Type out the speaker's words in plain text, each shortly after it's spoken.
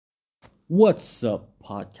What's up,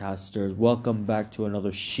 podcasters? Welcome back to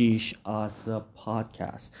another Sheesh Asa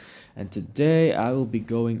podcast. And today I will be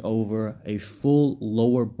going over a full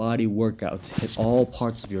lower body workout to hit all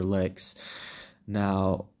parts of your legs.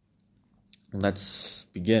 Now, let's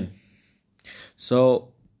begin.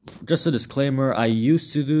 So, just a disclaimer, I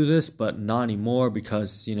used to do this, but not anymore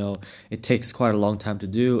because, it takes quite a long time to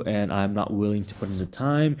do and I'm not willing to put in the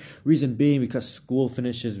time. Reason being because school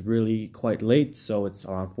finishes really quite late, so it's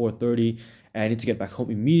around 4:30 and I need to get back home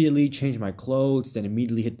immediately, change my clothes, then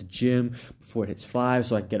immediately hit the gym before it hits 5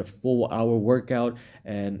 so I can get a full hour workout.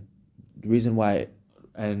 And the reason why,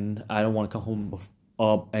 and I don't want to come home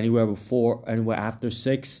anywhere after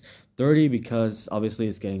 6:30 because obviously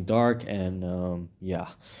it's getting dark and yeah.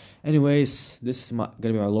 Anyways, this is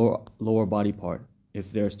gonna be our lower body part.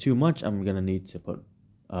 If there's too much, I'm gonna need to put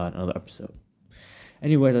another episode.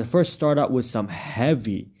 Anyways, I first start out with some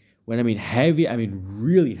heavy. When I mean heavy, I mean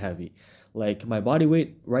really heavy. Like my body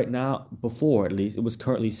weight right now, before at least, it was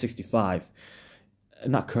currently 65.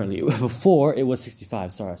 Not currently, before it was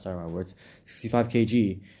 65. Sorry my words. 65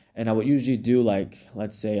 kg. And I would usually do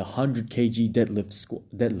let's say 100 kg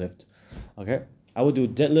deadlift. Okay? I would do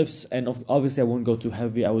deadlifts, and obviously I wouldn't go too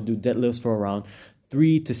heavy. I would do deadlifts for around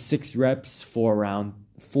 3 to 6 reps for around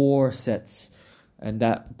 4 sets. And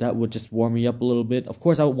that would just warm me up a little bit. Of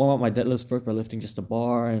course, I would warm up my deadlifts first by lifting just a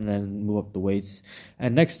bar and then move up the weights.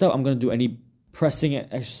 And next up, I'm going to do any pressing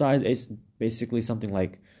exercise. It's basically something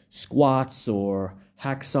like squats or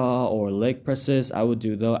hacksaw or leg presses. I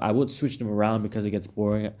would switch them around because it gets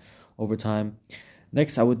boring over time.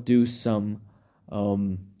 Next, I would do some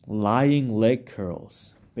lying leg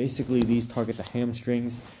curls. Basically, these target the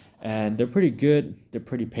hamstrings, and they're pretty good. They're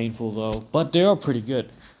pretty painful though, but they are pretty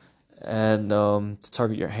good. And to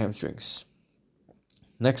target your hamstrings.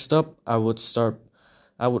 Next up, I would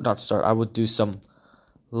do some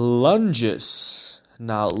lunges.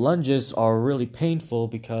 Now, lunges are really painful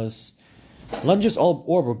because lunges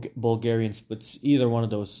or Bulgarian splits, either one of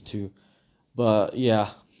those two. But yeah,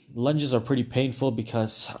 lunges are pretty painful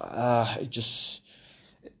because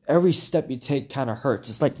every step you take kind of hurts.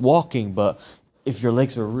 It's like walking, but if your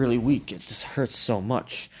legs are really weak, it just hurts so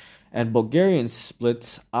much. And Bulgarian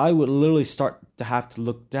splits, I would literally start to have to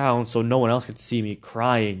look down so no one else could see me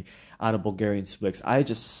crying out of Bulgarian splits. they're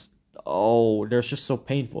just so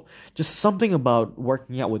painful. Just something about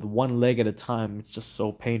working out with one leg at a time, it's just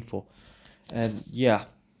so painful. And yeah,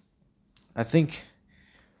 I think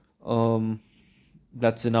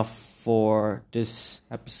that's enough for this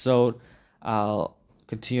episode. I'll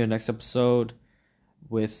continue next episode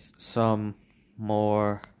with some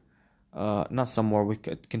more. We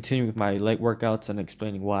could continue with my leg workouts and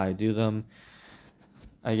explaining why I do them,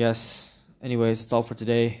 I guess. Anyways, that's all for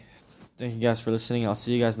today. Thank you guys for listening. I'll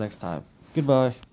see you guys next time. Goodbye.